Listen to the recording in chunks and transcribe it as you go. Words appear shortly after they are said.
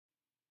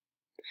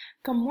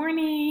Good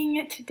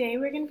morning. Today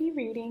we're going to be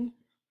reading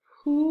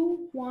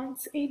Who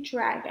Wants a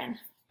Dragon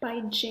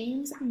by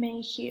James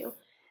Mayhew,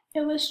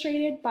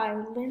 illustrated by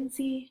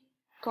Lindsay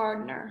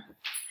Gardner.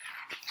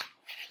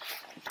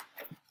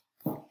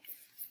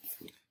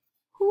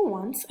 Who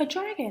wants a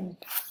dragon?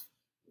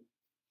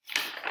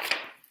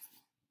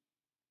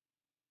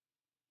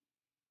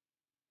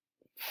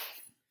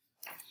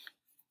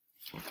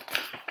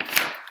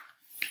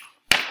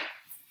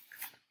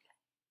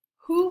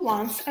 Who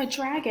wants a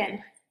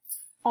dragon?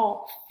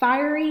 All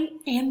fiery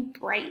and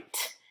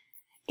bright.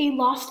 A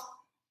lost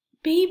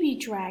baby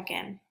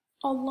dragon,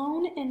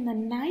 alone in the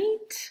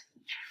night?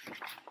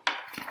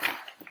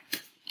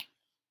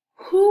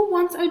 Who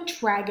wants a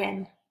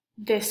dragon?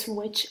 This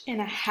witch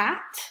in a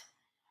hat?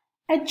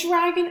 A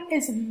dragon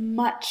is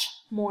much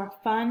more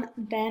fun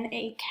than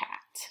a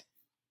cat.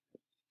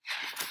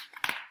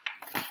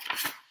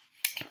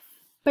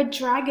 But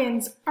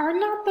dragons are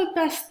not the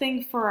best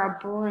thing for a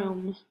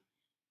broom.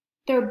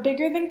 They're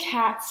bigger than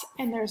cats,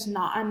 and there's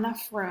not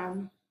enough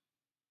room.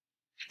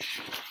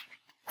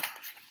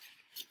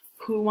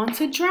 Who wants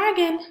a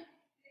dragon?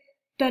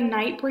 The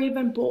knight brave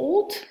and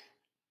bold?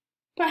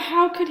 But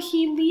how could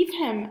he leave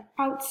him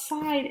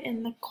outside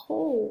in the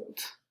cold?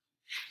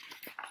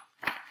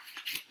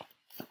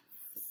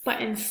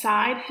 But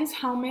inside his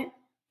helmet,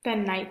 the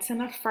knight's in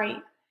a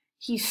fright.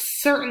 He's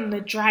certain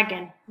the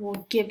dragon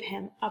will give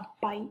him a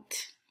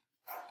bite.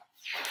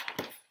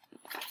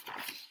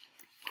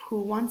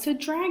 Who wants a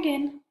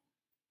dragon?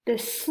 The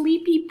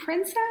sleepy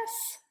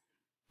princess?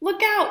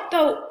 Look out,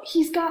 though,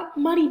 he's got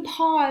muddy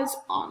paws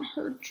on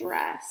her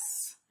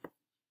dress.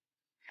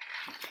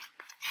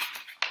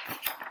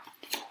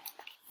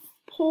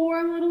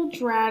 Poor little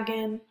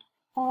dragon,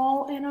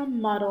 all in a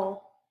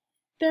muddle.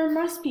 There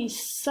must be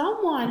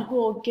someone who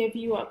will give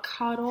you a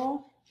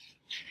cuddle.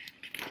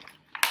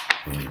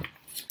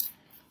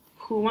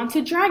 Who wants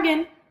a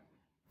dragon?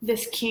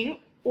 This king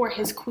or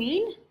his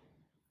queen?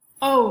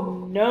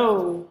 Oh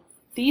no,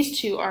 these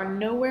two are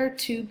nowhere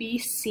to be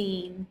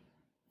seen.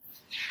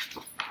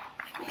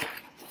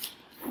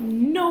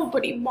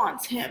 Nobody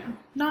wants him,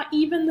 not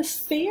even the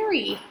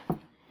fairy.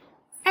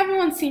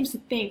 Everyone seems to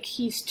think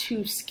he's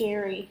too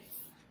scary.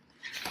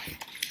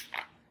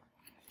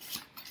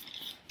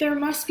 There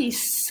must be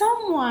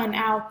someone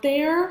out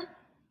there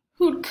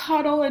who'd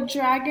cuddle a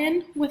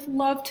dragon with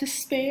love to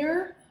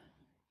spare.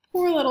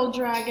 Poor little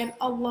dragon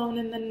alone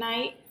in the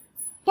night.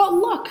 But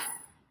look!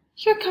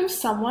 Here comes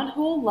someone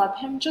who will love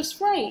him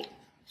just right.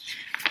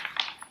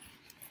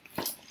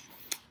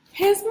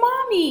 His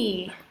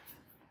mommy!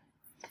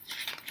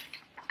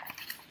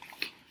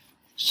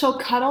 She'll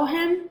cuddle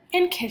him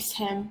and kiss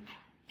him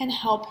and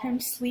help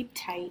him sleep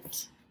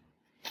tight.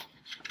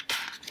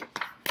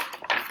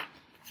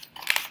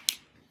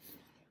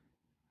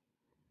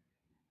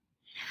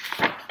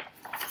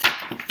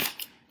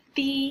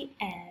 The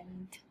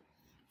end.